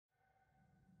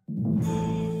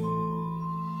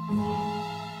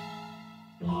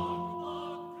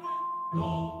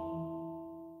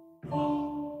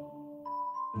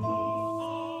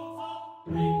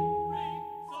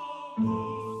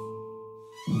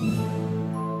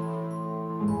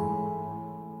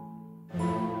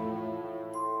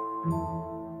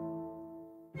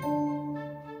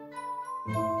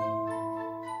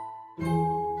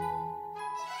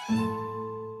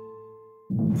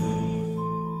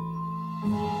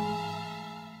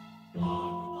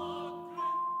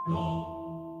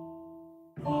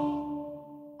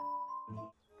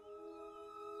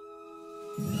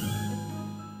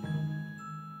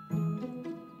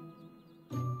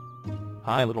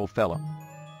Hi, little fella.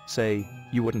 Say,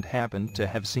 you wouldn't happen to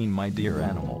have seen my dear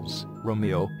animals,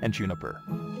 Romeo and Juniper,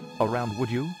 around, would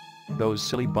you? Those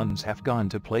silly buns have gone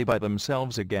to play by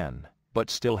themselves again, but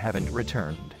still haven't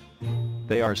returned.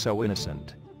 They are so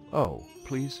innocent. Oh,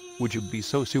 please, would you be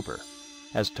so super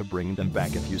as to bring them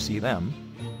back if you see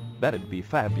them? That'd be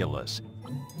fabulous.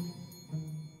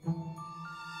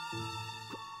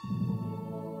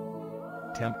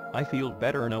 Temp, I feel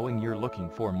better knowing you're looking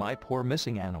for my poor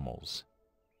missing animals.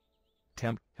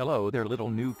 Temp, hello there,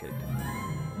 little new kid.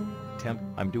 Temp,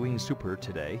 I'm doing super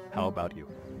today, how about you?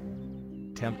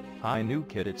 Temp, hi new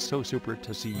kid, it's so super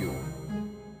to see you.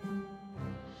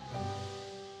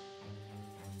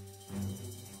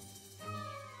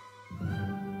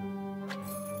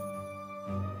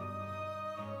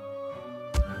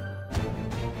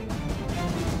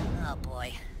 Oh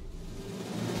boy.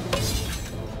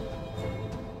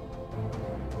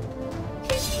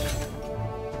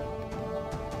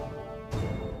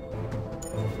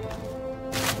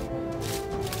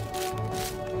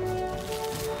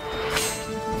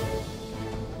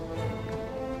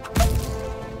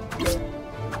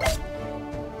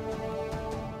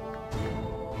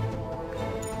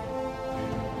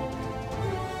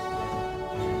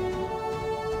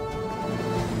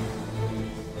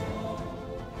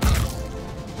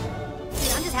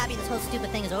 Happy this whole stupid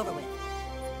thing is over with.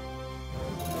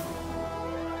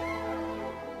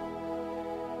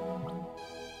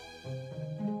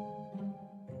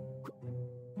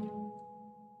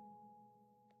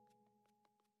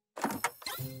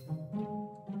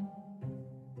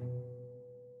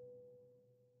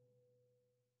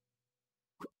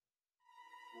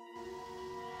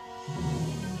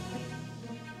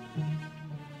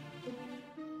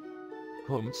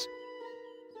 Holmes.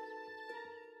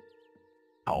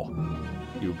 Oh,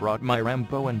 you brought my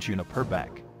Rambo and Juniper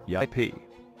back, yippee.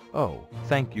 Oh,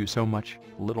 thank you so much,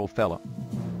 little fella.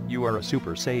 You are a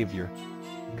super savior.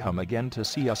 Come again to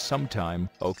see us sometime,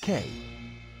 okay?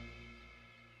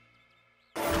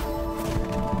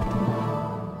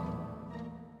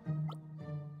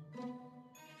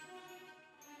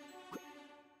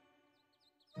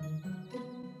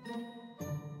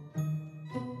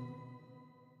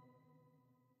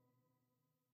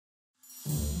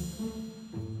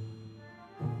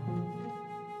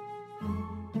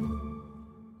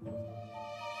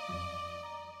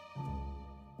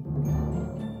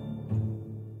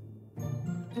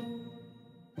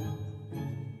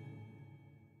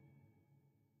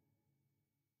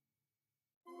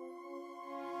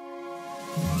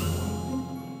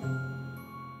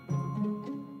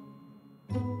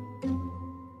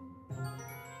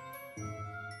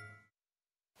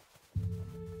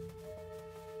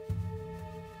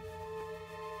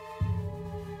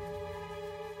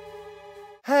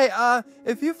 Hey,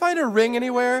 if you find a ring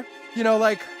anywhere, you know,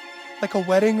 like a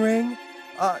wedding ring,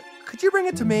 could you bring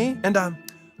it to me? And,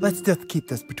 let's just keep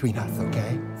this between us,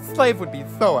 okay? Slave would be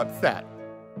so upset.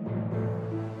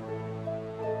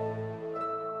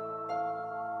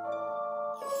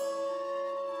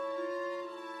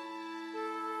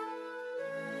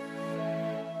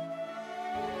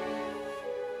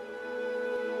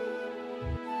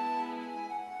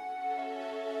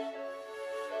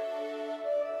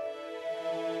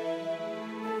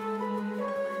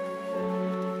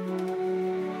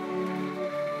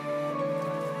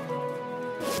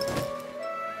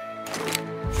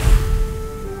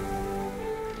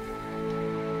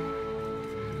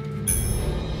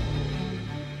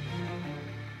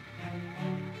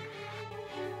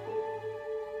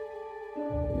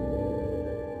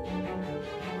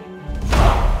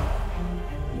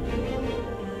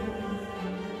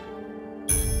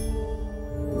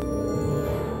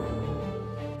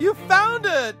 You found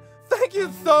it! Thank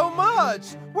you so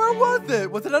much! Where was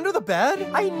it? Was it under the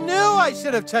bed? I knew I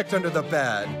should have checked under the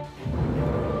bed.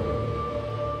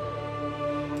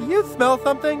 Do you smell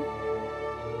something?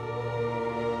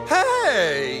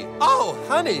 Hey! Oh,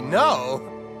 honey, no!